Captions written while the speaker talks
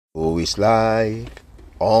Who is like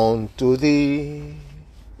unto thee,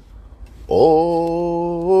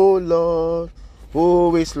 O Lord?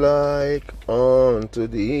 Who is like unto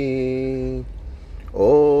thee,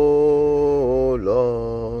 O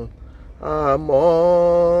Lord?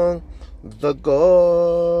 Among the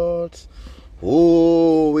gods,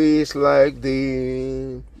 who is like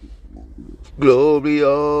thee?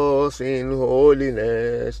 Glorious in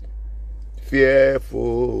holiness,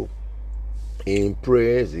 fearful in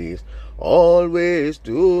praises, always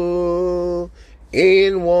do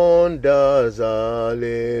in wonders. Hallelujah.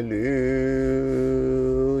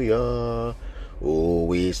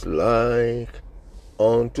 Who is like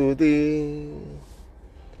unto thee,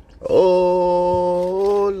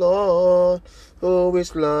 O Lord? Who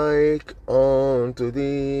is like unto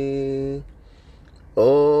thee,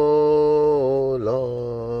 O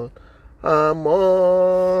Lord?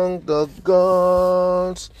 Among the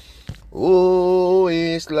gods, who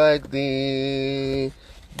is like thee?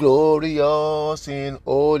 Glorious in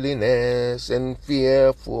holiness and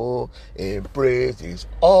fearful in praises,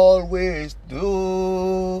 always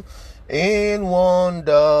do in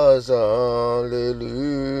wonders. Hallelujah.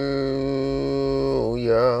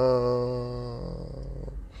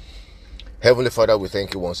 Heavenly Father, we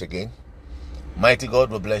thank you once again. Mighty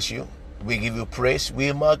God, we bless you. We give you praise.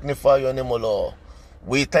 We magnify your name, O Lord.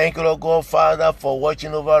 We thank you, Lord God, Father, for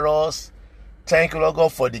watching over us. Thank you, Lord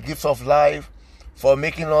God, for the gift of life, for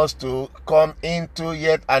making us to come into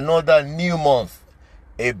yet another new month,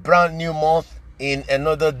 a brand new month in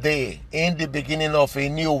another day, in the beginning of a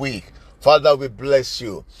new week. Father, we bless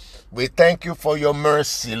you. We thank you for your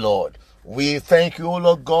mercy, Lord. We thank you,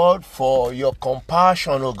 Lord God, for your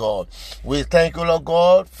compassion, O God. We thank you, Lord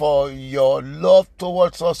God, for your love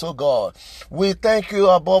towards us, O God. We thank you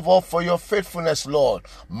above all for your faithfulness, Lord.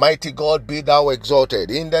 Mighty God, be thou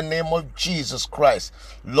exalted in the name of Jesus Christ.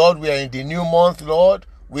 Lord, we are in the new month, Lord.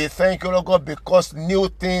 We thank you, Lord God, because new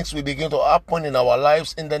things will begin to happen in our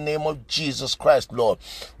lives in the name of Jesus Christ, Lord.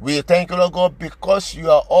 We thank you, Lord God, because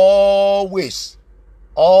you are always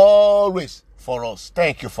for us.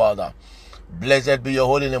 Thank you, Father. Blessed be your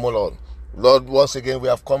holy name, O Lord. Lord, once again, we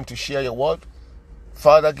have come to share your word.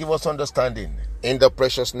 Father, give us understanding in the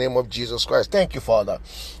precious name of Jesus Christ. Thank you, Father.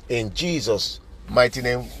 In Jesus' mighty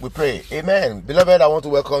name we pray. Amen. Beloved, I want to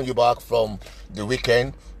welcome you back from the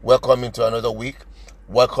weekend. Welcome into another week.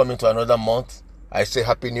 Welcome into another month. I say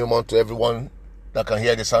happy new month to everyone that can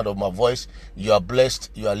hear the sound of my voice. You are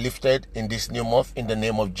blessed, you are lifted in this new month in the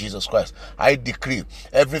name of Jesus Christ. I decree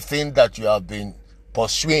everything that you have been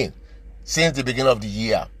pursuing since the beginning of the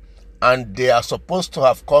year, and they are supposed to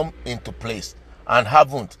have come into place and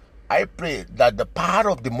haven't. I pray that the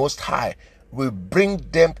power of the Most High will bring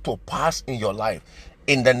them to pass in your life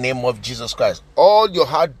in the name of Jesus Christ. All your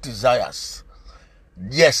heart desires,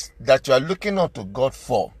 yes, that you are looking unto God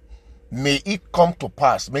for, may it come to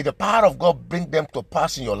pass. May the power of God bring them to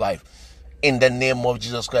pass in your life. In the name of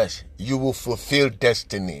Jesus Christ, you will fulfill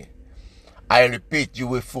destiny. I repeat, you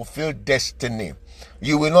will fulfill destiny.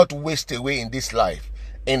 You will not waste away in this life.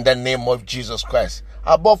 In the name of Jesus Christ.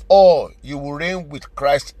 Above all, you will reign with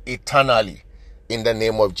Christ eternally. In the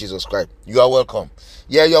name of Jesus Christ. You are welcome.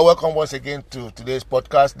 Yeah, you are welcome once again to today's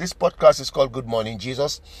podcast. This podcast is called Good Morning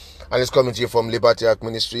Jesus, and it's coming to you from Liberty Ark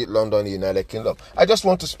Ministry, London, United Kingdom. I just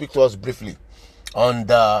want to speak to us briefly on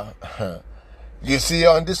the, you see,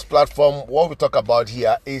 on this platform, what we talk about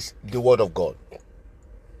here is the Word of God.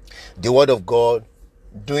 The Word of God,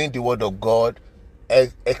 doing the Word of God,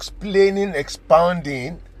 explaining,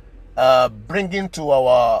 expounding, bringing to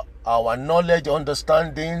our knowledge,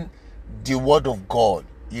 understanding the Word of God,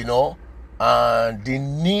 and the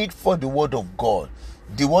need for the Word of God.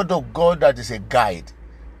 The Word of God that is a guide.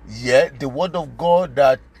 Yeah, the Word of God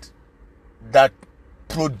that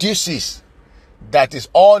produces, that is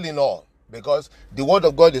all in all. Because the Word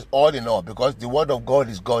of God is all in all. Because the Word of God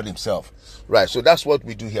is God Himself. Right, so that's what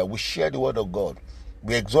we do here. We share the Word of God.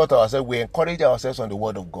 We exhort ourselves. We encourage ourselves on the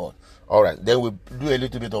Word of God. All right, then we do a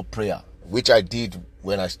little bit of prayer, which I did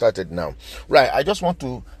when I started now. Right, I just want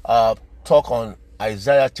to talk on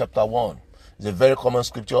Isaiah chapter 1. It's a very common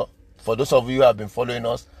scripture. For those of you who have been following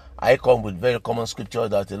us, I come with very common scripture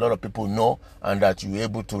that a lot of people know and that you're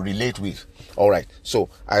able to relate with. All right, so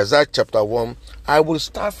Isaiah chapter 1, I will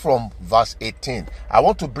start from verse 18. I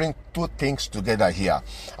want to bring two things together here.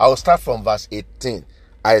 I will start from verse 18.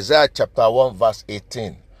 Isaiah chapter 1 verse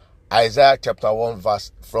 18. Isaiah chapter 1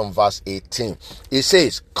 from verse 18. It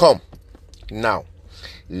says, come now,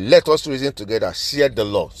 let us reason together, saith the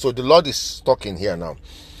Lord. So the Lord is talking here now.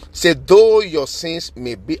 Say, though your sins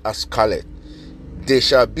may be as scarlet, they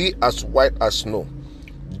shall be as white as snow.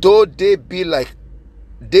 Though they be like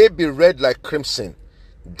they be red like crimson,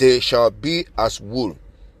 they shall be as wool.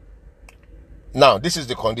 Now, this is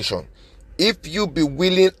the condition. If you be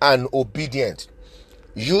willing and obedient,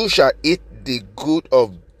 you shall eat the good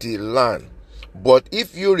of the land. But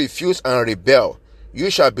if you refuse and rebel, you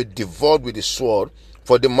shall be devoured with the sword,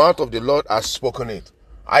 for the mouth of the Lord has spoken it.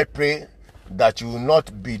 I pray that you will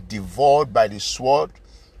not be devoured by the sword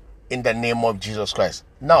in the name of Jesus Christ.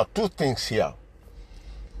 Now, two things here.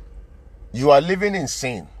 You are living in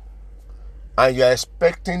sin, and you are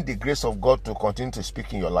expecting the grace of God to continue to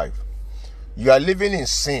speak in your life. You are living in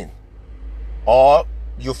sin, or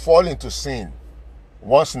you fall into sin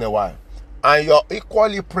once in a while, and you're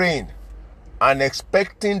equally praying and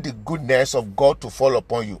expecting the goodness of God to fall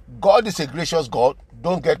upon you. God is a gracious God.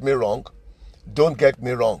 Don't get me wrong. Don't get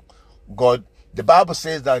me wrong. God, the Bible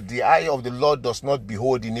says that the eye of the Lord does not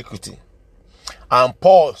behold iniquity. And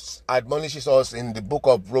Paul admonishes us in the book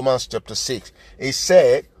of Romans chapter 6. He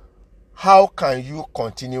said, how can you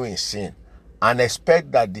continue in sin and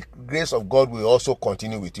expect that the grace of God will also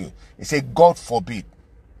continue with you? He said, God forbid.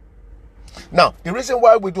 Now, the reason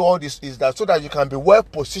why we do all this is that so that you can be well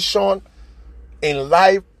positioned in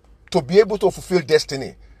life to be able to fulfill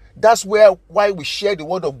destiny. That's why we share the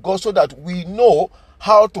word of God, so that we know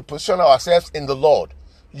how to position ourselves in the Lord.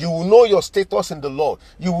 You will know your status in the Lord.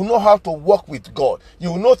 You will know how to walk with God.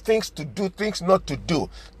 You will know things to do, things not to do,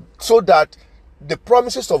 so that the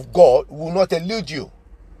promises of God will not elude you.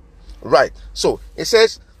 Right. So it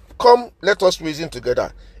says, come, let us reason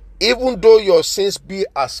together. Even though your sins be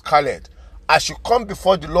as scarlet, as you come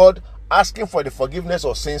before the Lord, asking for the forgiveness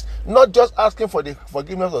of sins, not just asking for the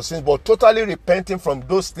forgiveness of sins, but totally repenting from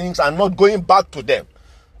those things and not going back to them.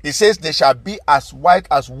 It says they shall be as white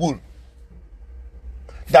as wool.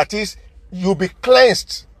 That is, you'll be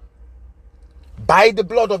cleansed by the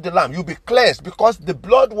blood of the Lamb. You'll be cleansed because the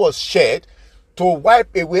blood was shed to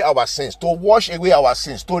wipe away our sins, to wash away our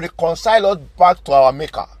sins, to reconcile us back to our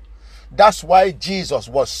Maker. That's why Jesus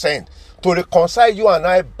was sent, to reconcile you and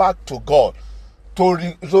I back to God.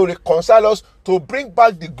 To reconcile us, to bring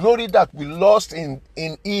back the glory that we lost in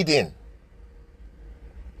Eden.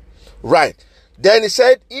 Right. Then he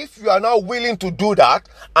said, if you are now willing to do that,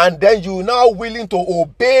 and then you are now willing to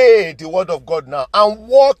obey the word of God now, and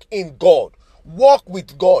walk in God, walk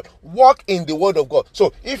with God, walk in the word of God.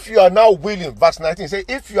 So if you are now willing, verse 19 says,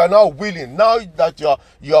 if you are now willing, now that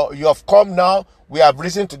you have come now, we have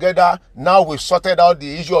reasoned together, now we've sorted out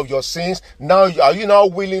the issue of your sins, now are you now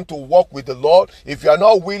willing to walk with the Lord? If you are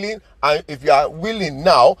not willing, and if you are willing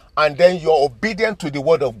now, and then you're obedient to the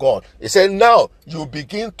word of God, he said now you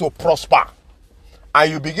begin to prosper. And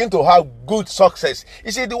you begin to have good success.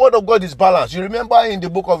 You see, the word of God is balanced. You remember in the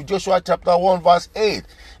book of Joshua chapter 1 verse 8.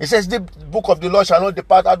 It says, the book of the Lord shall not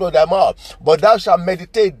depart out of thy mouth, but thou shalt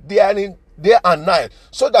meditate therein day and night,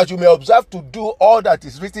 so that you may observe to do all that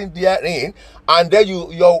is written therein, and then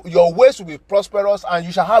your ways will be prosperous, and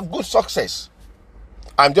you shall have good success.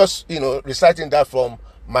 I'm just, reciting that from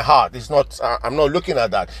my heart. It's not, I'm not looking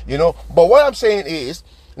at that, But what I'm saying is,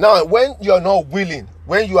 now, when you are not willing,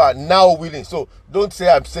 when you are now willing, so don't say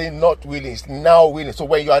I'm saying not willing, it's now willing. So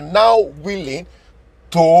when you are now willing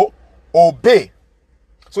to obey,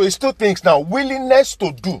 so it's two things now, willingness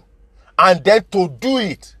to do, and then to do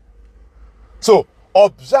it. So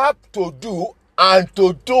observe to do and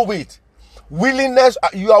to do it. Willingness,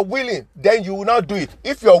 you are willing, then you will not do it.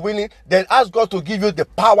 If you are willing, then ask God to give you the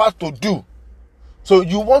power to do. So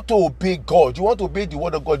you want to obey God, you want to obey the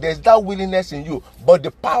word of God. There's that willingness in you, but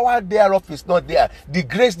the power thereof is not there. The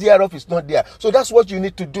grace thereof is not there. So that's what you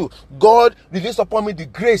need to do. God, release upon me the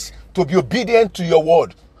grace to be obedient to your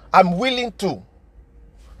word. I'm willing to.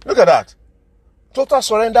 Look at that. Total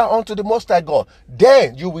surrender unto the Most High God.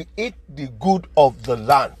 Then you will eat the good of the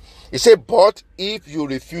land. He said, but if you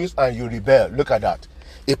refuse and you rebel, look at that.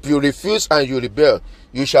 If you refuse and you rebel,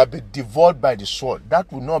 you shall be devoured by the sword.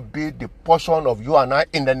 That will not be the portion of you and I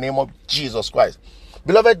in the name of Jesus Christ.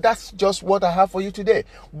 Beloved, that's just what I have for you today.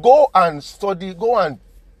 Go and study, go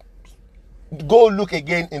look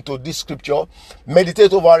again into this scripture,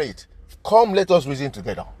 meditate over it. Come, let us reason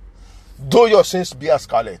together. Though your sins be as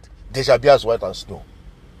scarlet, they shall be as white as snow.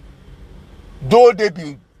 Though they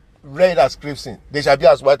be red as crimson, they shall be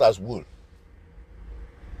as white as wool.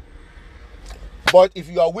 But if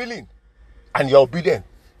you are willing and you are obedient,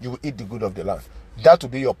 you will eat the good of the land. That will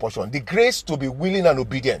be your portion. The grace to be willing and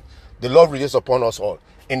obedient, the Lord release upon us all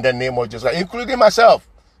in the name of Jesus Christ, including myself,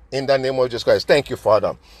 in the name of Jesus Christ. Thank you,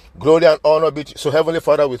 Father. Glory and honor be to you. So, Heavenly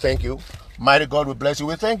Father, we thank you. Mighty God, we bless you.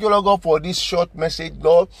 We thank you, Lord God, for this short message,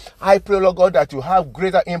 Lord. I pray, Lord God, that you have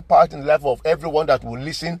greater impact in the life of everyone that will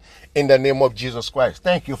listen in the name of Jesus Christ.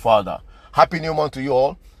 Thank you, Father. Happy new month to you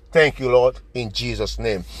all. Thank you, Lord, in Jesus'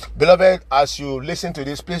 name. Beloved, as you listen to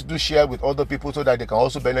this, please do share with other people so that they can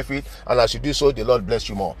also benefit. And as you do so, the Lord bless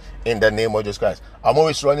you more in the name of Jesus Christ. I'm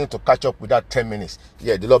always running to catch up with that 10 minutes.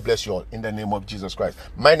 Yeah, the Lord bless you all in the name of Jesus Christ.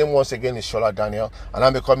 My name once again is Shola Daniel, and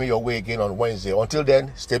I'll be coming your way again on Wednesday. Until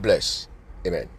then, stay blessed. Amen.